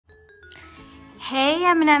Hey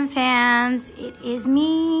M&M fans, it is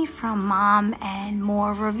me from Mom and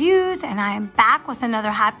More Reviews, and I am back with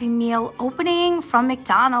another Happy Meal opening from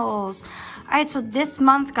McDonald's. All right, so this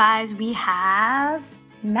month, guys, we have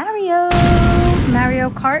Mario. Mario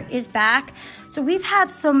Kart is back. So we've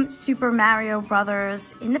had some Super Mario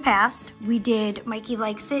Brothers in the past. We did, Mikey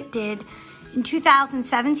Likes It, did in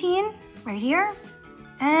 2017, right here,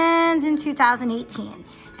 and in 2018.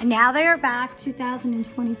 And now they are back,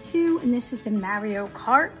 2022, and this is the Mario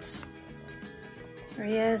Kart. Here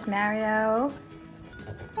he is, Mario.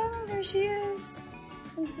 Oh, there she is,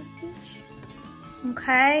 Princess Peach.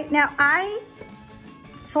 Okay, now I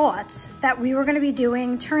thought that we were gonna be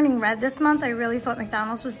doing Turning Red this month. I really thought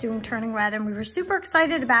McDonald's was doing Turning Red, and we were super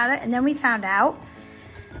excited about it, and then we found out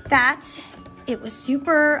that it was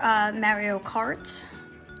Super Mario Kart,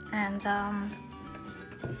 and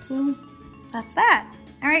so that's that.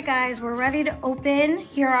 All right, guys, we're ready to open.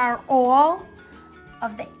 Here are all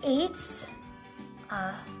of the 8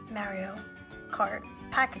 Mario Kart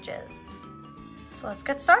packages. So let's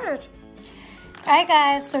get started. All right,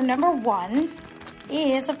 guys, so number 1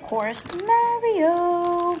 is, of course, Mario.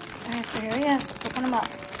 All right, so here he is. Let's open him up.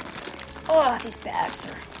 Oh, these bags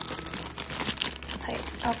are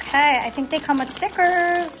tight. Okay, I think they come with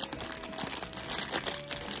stickers.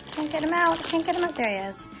 Can't get him out. Can't get him out. There he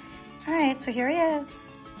is. All right, so here he is.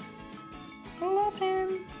 I love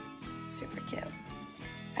him. Super cute.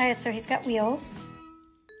 All right, so he's got wheels.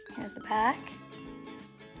 Here's the back.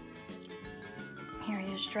 Here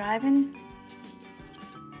he is driving.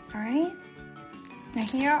 All right. Now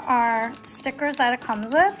here are stickers that it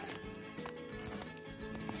comes with.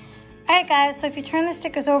 All right, guys, so if you turn the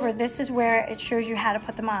stickers over, this is where it shows you how to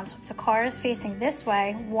put them on. So if the car is facing this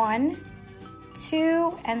way, 1,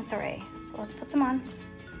 2, and 3. So let's put them on.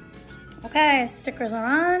 Okay, stickers are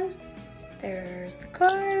on. There's the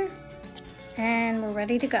car, and we're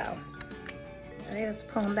ready to go. Ready, let's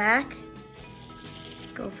pull them back.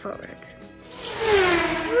 Go forward.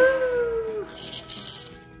 Woo.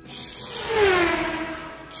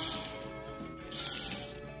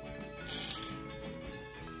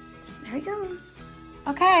 There he goes.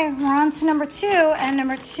 Okay, we're on to number 2, and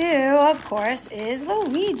number 2, of course, is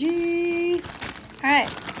Luigi. All right,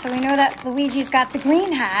 so we know that Luigi's got the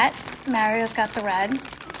green hat, Mario's got the red.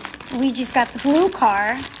 Luigi's got the blue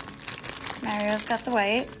car. Mario's got the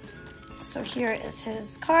white. So here is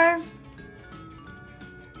his car.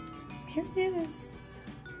 Here he is.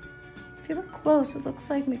 If you look close, it looks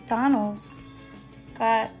like McDonald's.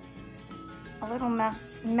 Got a little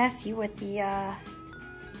messy with the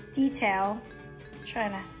detail. I'm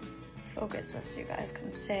trying to focus this so you guys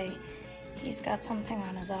can see. He's got something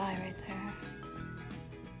on his eye right there.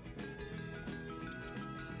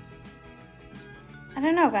 I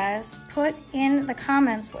don't know, guys. Put in the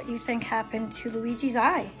comments what you think happened to Luigi's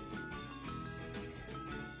eye.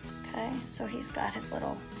 Okay, so he's got his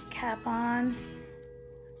little cap on.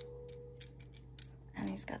 And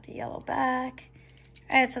he's got the yellow back.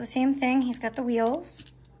 All right, so the same thing. He's got the wheels.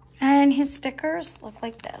 And his stickers look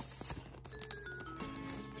like this.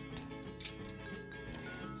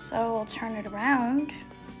 So we'll turn it around.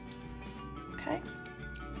 Okay,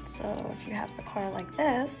 so if you have the car like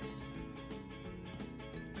this,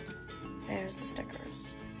 there's the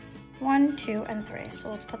stickers. 1, 2, and 3. So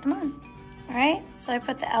let's put them on. All right, so I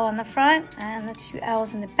put the L in the front and the 2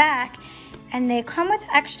 L's in the back, and they come with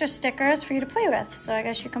extra stickers for you to play with. So I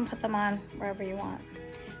guess you can put them on wherever you want.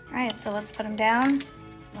 All right, so let's put them down.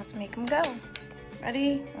 Let's make them go.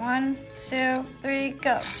 Ready? 1, 2, 3,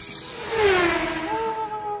 go.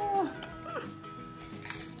 Oh.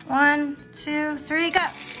 1, 2, 3, go.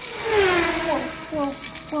 Whoa, whoa,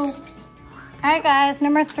 whoa. All right, guys,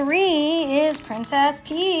 number 3 is Princess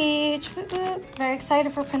Peach. Very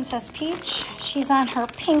excited for Princess Peach. She's on her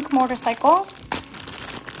pink motorcycle. All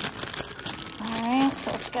right,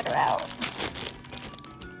 so let's get her out.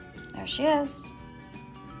 There she is.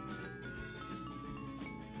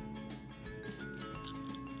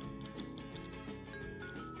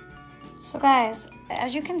 So guys,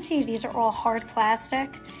 as you can see, these are all hard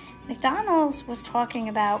plastic. McDonald's was talking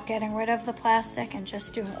about getting rid of the plastic and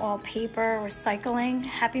just doing all paper, recycling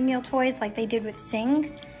Happy Meal toys like they did with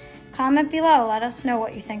Sing. Comment below, let us know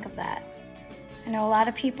what you think of that. I know a lot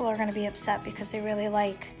of people are gonna be upset because they really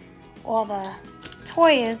like all the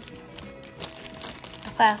toys,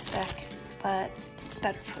 the plastic, but it's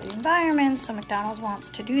better for the environment, so McDonald's wants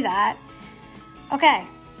to do that. Okay,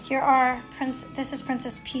 here are, this is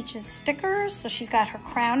Princess Peach's stickers. So she's got her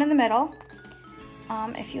crown in the middle.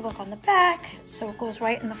 If you look on the back, so it goes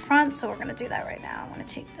right in the front, so we're gonna do that right now. I'm gonna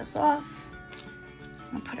take this off.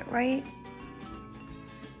 I'm gonna put it right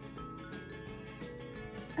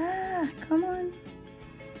Come on.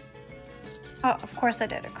 Oh, of course I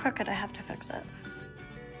did it crooked. I have to fix it.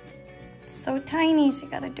 It's so tiny, so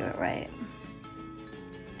you gotta do it right.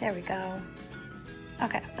 There we go.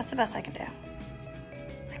 Okay, that's the best I can do.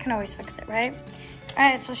 I can always fix it, right? All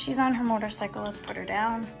right, so she's on her motorcycle. Let's put her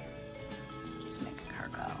down. Let's make her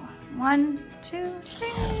go. 1, 2, 3.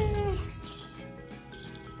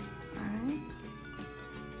 All right.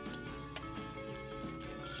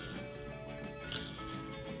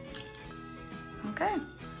 Okay.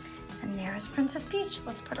 And there's Princess Peach.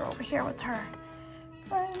 Let's put her over here with her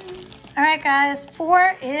friends. All right, guys.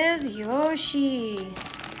 4 is Yoshi.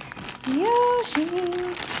 Yoshi.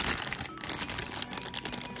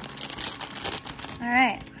 All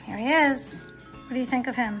right, here he is. What do you think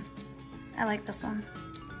of him? I like this one.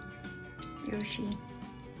 Yoshi.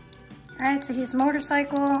 All right, so he's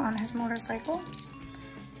motorcycle on his motorcycle.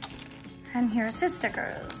 And here's his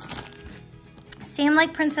stickers. Same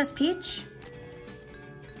like Princess Peach.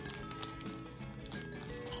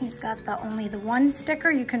 He's got only the one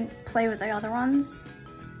sticker. You can play with the other ones.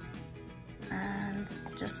 And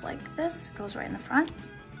just like this, goes right in the front.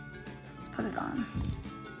 So let's put it on.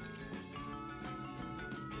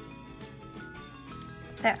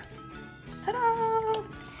 There. Ta-da! All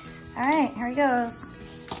right, here he goes.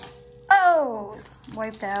 Oh,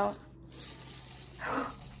 wiped out. Oh.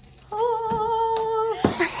 All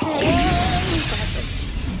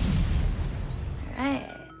right.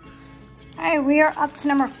 All right, we are up to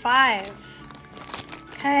number 5.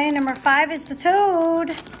 Okay, number 5 is the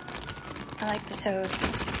Toad. I like the Toad.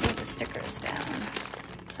 Let's move the stickers down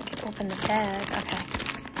so I can open the bag. Okay.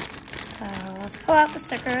 So let's pull out the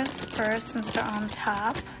stickers first since they're on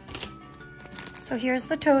top. So here's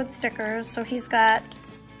the Toad stickers. So he's got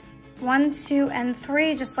 1, 2, and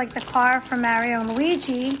 3, just like the car from Mario and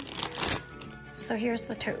Luigi. So here's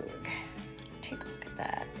the Toad. Take a look at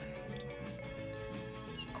that.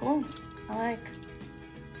 Cool. I like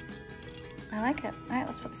it. All right,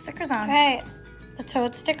 let's put the stickers on. All right, the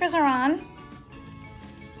Toad stickers are on.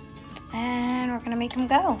 And we're gonna make him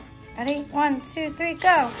go. Ready? 1, 2, 3,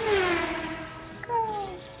 go. Go.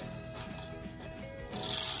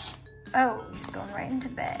 Oh, he's going right into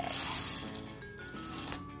the bag.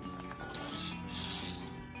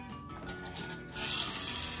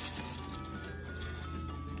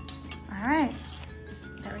 All right,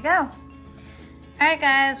 there we go. All right,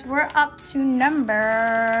 guys, we're up to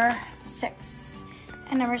number 6.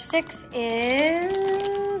 And number 6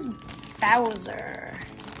 is Bowser.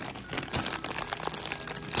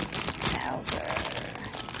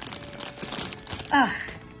 Ah,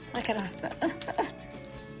 look at him.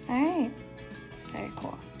 All right, it's very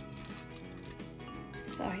cool.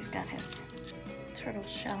 So he's got his turtle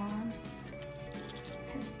shell on,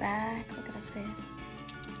 his back, look at his face.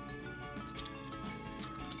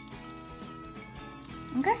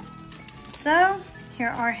 Okay, so here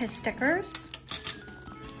are his stickers.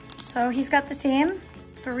 So he's got the same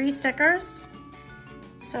 3 stickers.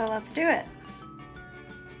 So let's do it.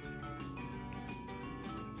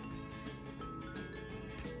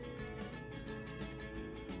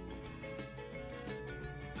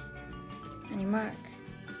 Any mark,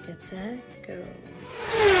 get set, go.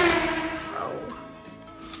 Oh.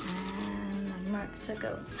 And my mark to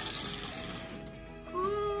go.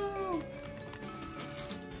 Ooh.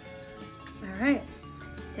 All right,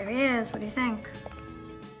 there he is. What do you think?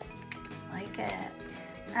 Like it.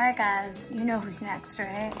 All right, guys, you know who's next,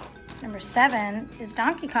 right? Number 7 is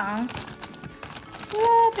Donkey Kong.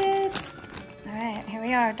 Love it. All right, here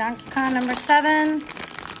we are, Donkey Kong number 7.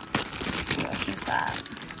 Let's see what he's got.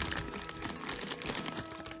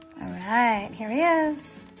 All right, here he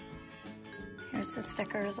is. Here's the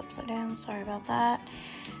stickers upside down. Sorry about that.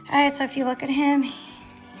 All right, so if you look at him,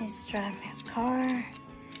 he's driving his car,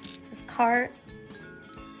 his cart.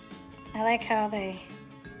 I like how they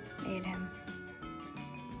made him.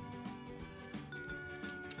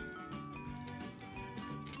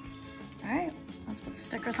 All right, let's put the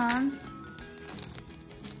stickers on.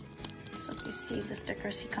 So you see the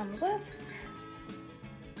stickers he comes with.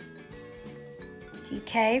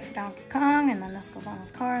 DK for Donkey Kong, and then this goes on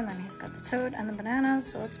his car, and then he's got the Toad and the bananas,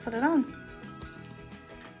 so let's put it on.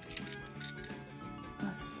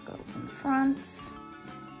 This goes in the front.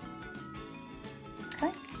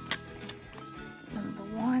 Okay. Number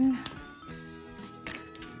 1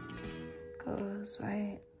 goes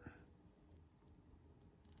right.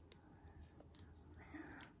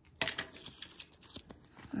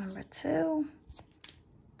 Number 2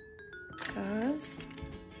 goes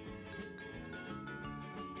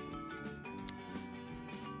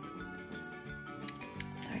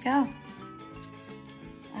there we go.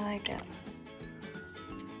 I like it.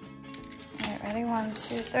 right, ready? 1, 2,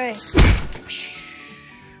 3.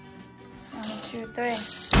 1, 2, 3.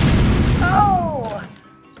 Oh!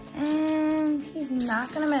 And he's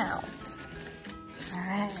knocking him out. All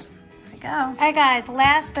right, there we go. All right, guys,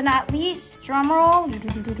 last but not least, drum roll.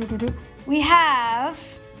 We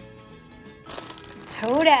have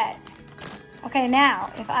Toadette. Okay,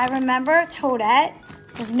 now, if I remember, Toadette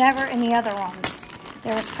was never in the other ones.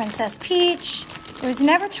 There was Princess Peach. There was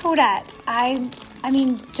never Toadette. I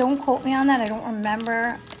mean, don't quote me on that. I don't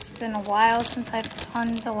remember. It's been a while since I've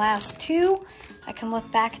done the last two. I can look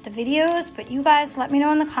back at the videos, but you guys let me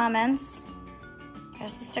know in the comments.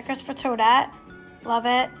 Here's the stickers for Toadette. Love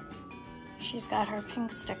it. She's got her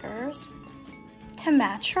pink stickers to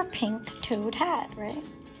match her pink toad hat, right?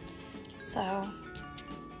 So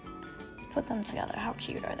let's put them together. How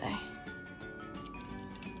cute are they?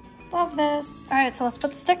 Love this. All right, so let's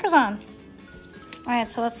put the stickers on. All right,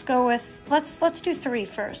 so let's go with, let's do 3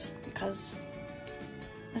 first, because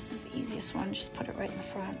this is the easiest one. Just put it right in the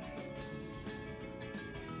front.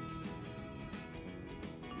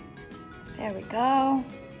 There we go.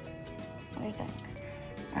 What do you think?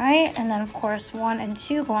 All right, and then of course 1 and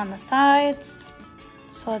 2 go on the sides.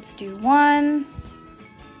 So let's do 1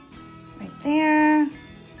 right there.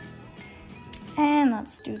 And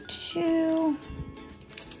let's do 2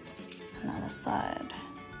 on the side.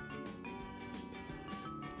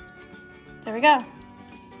 There we go.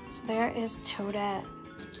 So there is Toadette.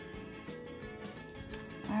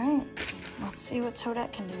 All right, let's see what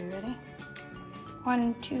Toadette can do. Ready?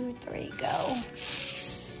 1, 2, 3, go.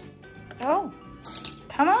 Go.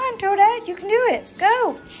 Come on, Toadette, you can do it.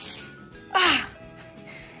 Go. Ah.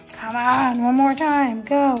 Come on, one more time.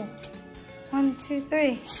 Go. 1, 2,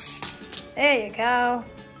 3. There you go.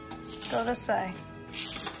 Let's go this way.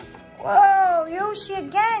 Whoa, Yoshi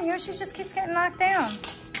again. Yoshi just keeps getting knocked down.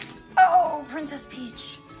 Oh, Princess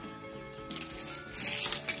Peach.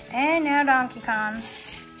 And now Donkey Kong.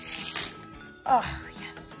 Oh,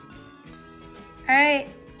 yes. All right,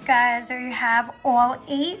 guys, there you have all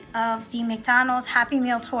 8 of the McDonald's Happy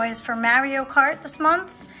Meal toys for Mario Kart this month.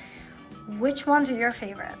 Which ones are your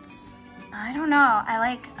favorites? I don't know. I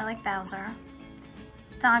like Bowser.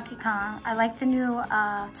 Donkey Kong. I like the new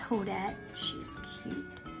Toadette. She's cute.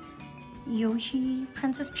 Yoshi,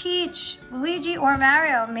 Princess Peach, Luigi, or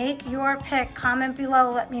Mario. Make your pick. Comment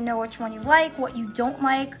below. Let me know which one you like, what you don't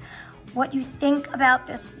like, what you think about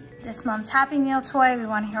this month's Happy Meal toy. We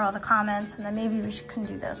want to hear all the comments, and then maybe we can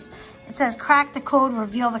do this. It says crack the code,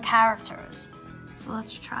 reveal the characters. So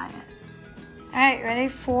let's try it. All right, ready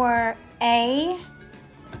for A?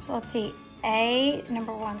 So let's see, A,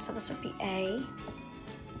 number 1, so this would be A.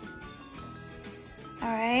 All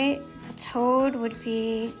right, the toad would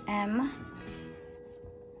be M.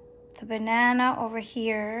 The banana over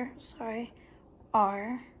here, sorry,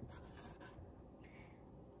 R.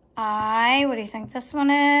 I, what do you think this one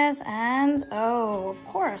is? And, oh, of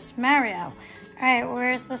course, Mario. All right,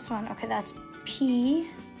 where's this one? Okay, that's P.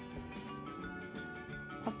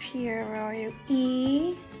 Up here, where are you?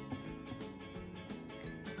 E.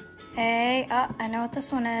 A, I know what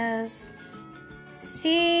this one is.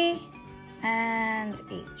 C. And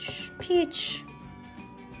H. Peach.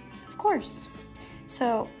 Of course.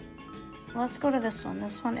 So, let's go to this one.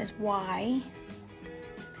 This one is Y.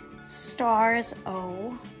 Stars,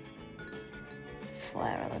 O.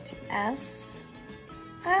 Flower, let's see, S.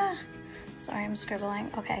 Sorry, I'm scribbling.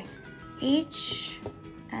 Okay, H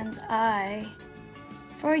and I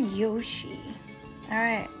for Yoshi. All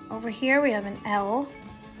right, over here we have an L.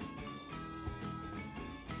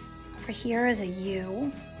 Over here is a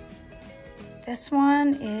U. This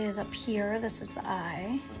one is up here. This is the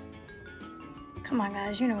I. Come on,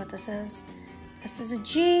 guys, you know what this is. This is a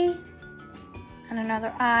G, and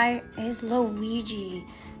another I is Luigi.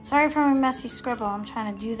 Sorry for my messy scribble. I'm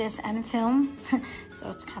trying to do this and film, so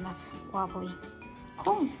it's kind of wobbly.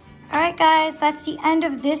 Cool. All right, guys, that's the end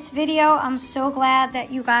of this video. I'm so glad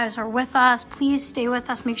that you guys are with us. Please stay with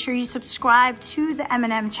us. Make sure you subscribe to the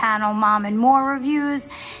M&M channel, Mom and More Reviews.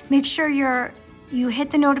 Make sure you hit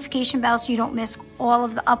the notification bell so you don't miss all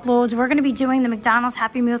of the uploads. We're going to be doing the McDonald's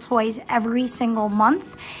Happy Meal toys every single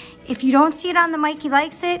month. If you don't see it on the Mikey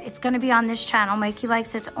Likes It, it's going to be on this channel. Mikey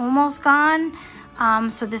Likes It's almost gone.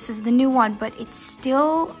 So this is the new one, but it's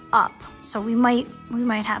still up. So we might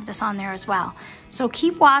have this on there as well. So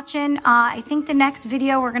keep watching. I think the next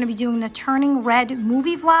video we're going to be doing the Turning Red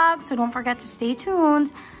movie vlog. So don't forget to stay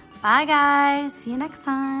tuned. Bye, guys. See you next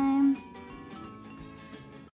time.